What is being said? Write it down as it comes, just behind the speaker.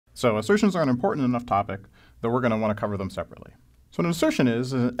So assertions are an important enough topic that we're going to want to cover them separately. So an assertion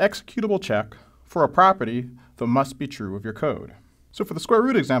is an executable check for a property that must be true of your code. So for the square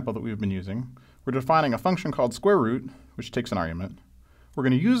root example that we've been using, we're defining a function called square root, which takes an argument. We're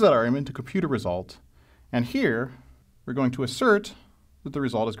going to use that argument to compute a result, and here we're going to assert that the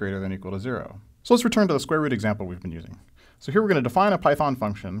result is greater than or equal to 0. So let's return to the square root example we've been using. So here we're going to define a Python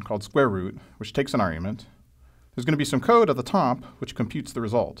function called square root, which takes an argument. There's going to be some code at the top which computes the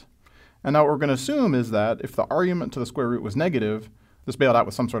result. And now what we're going to assume is that if the argument to the square root was negative, this bailed out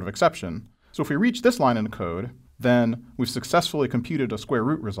with some sort of exception. So if we reach this line in the code, then we've successfully computed a square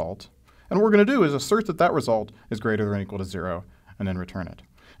root result. And what we're going to do is assert that that result is greater than or equal to 0, and then return it.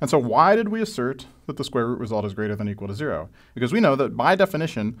 And so why did we assert that the square root result is greater than or equal to 0? Because we know that by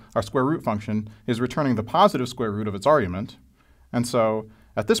definition, our square root function is returning the positive square root of its argument. And so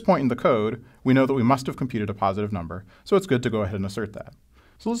at this point in the code, we know that we must have computed a positive number, so it's good to go ahead and assert that.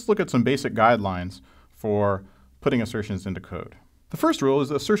 So let's look at some basic guidelines for putting assertions into code. The first rule is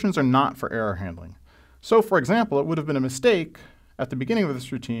that assertions are not for error handling. So for example, it would have been a mistake at the beginning of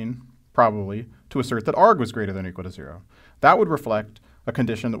this routine, probably, to assert that arg was greater than or equal to 0. That would reflect a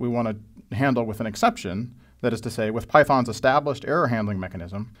condition that we want to handle with an exception, that is to say, with Python's established error handling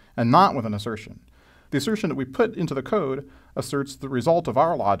mechanism, and not with an assertion. The assertion that we put into the code asserts the result of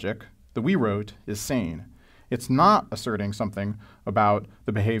our logic that we wrote is sane. It's not asserting something about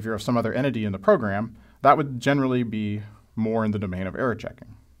the behavior of some other entity in the program. That would generally be more in the domain of error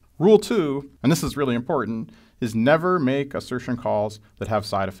checking. Rule 2, and this is really important, is never make assertion calls that have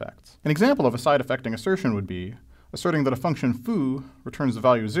side effects. An example of a side effecting assertion would be asserting that a function foo returns the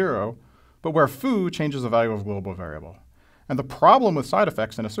value 0, but where foo changes the value of a global variable. And the problem with side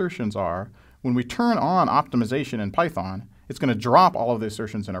effects and assertions are, when we turn on optimization in Python, it's going to drop all of the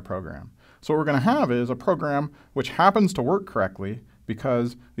assertions in our program. So what we're going to have is a program which happens to work correctly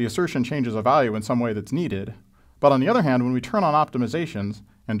because the assertion changes a value in some way that's needed. But on the other hand, when we turn on optimizations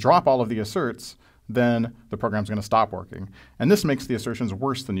and drop all of the asserts, then the program's going to stop working. And this makes the assertions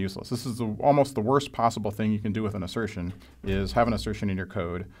worse than useless. This is almost the worst possible thing you can do with an assertion, is have an assertion in your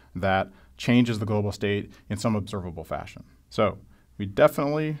code that changes the global state in some observable fashion. So we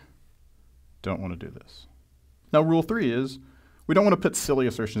definitely don't want to do this. Now rule 3 is we don't want to put silly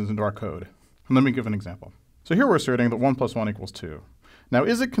assertions into our code. And let me give an example. So here we're asserting that 1 plus 1 equals 2. Now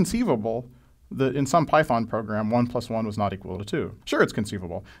is it conceivable that in some Python program 1 plus 1 was not equal to 2? Sure, it's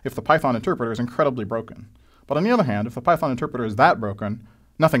conceivable if the Python interpreter is incredibly broken. But on the other hand, if the Python interpreter is that broken,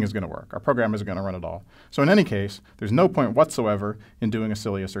 nothing is going to work. Our program isn't going to run at all. So in any case, there's no point whatsoever in doing a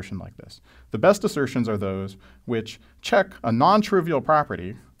silly assertion like this. The best assertions are those which check a non-trivial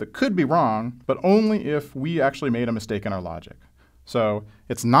property that could be wrong, but only if we actually made a mistake in our logic. So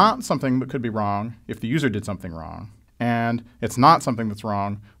it's not something that could be wrong if the user did something wrong, and it's not something that's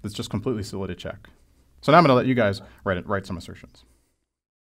wrong that's just completely silly to check. So now I'm going to let you guys write some assertions.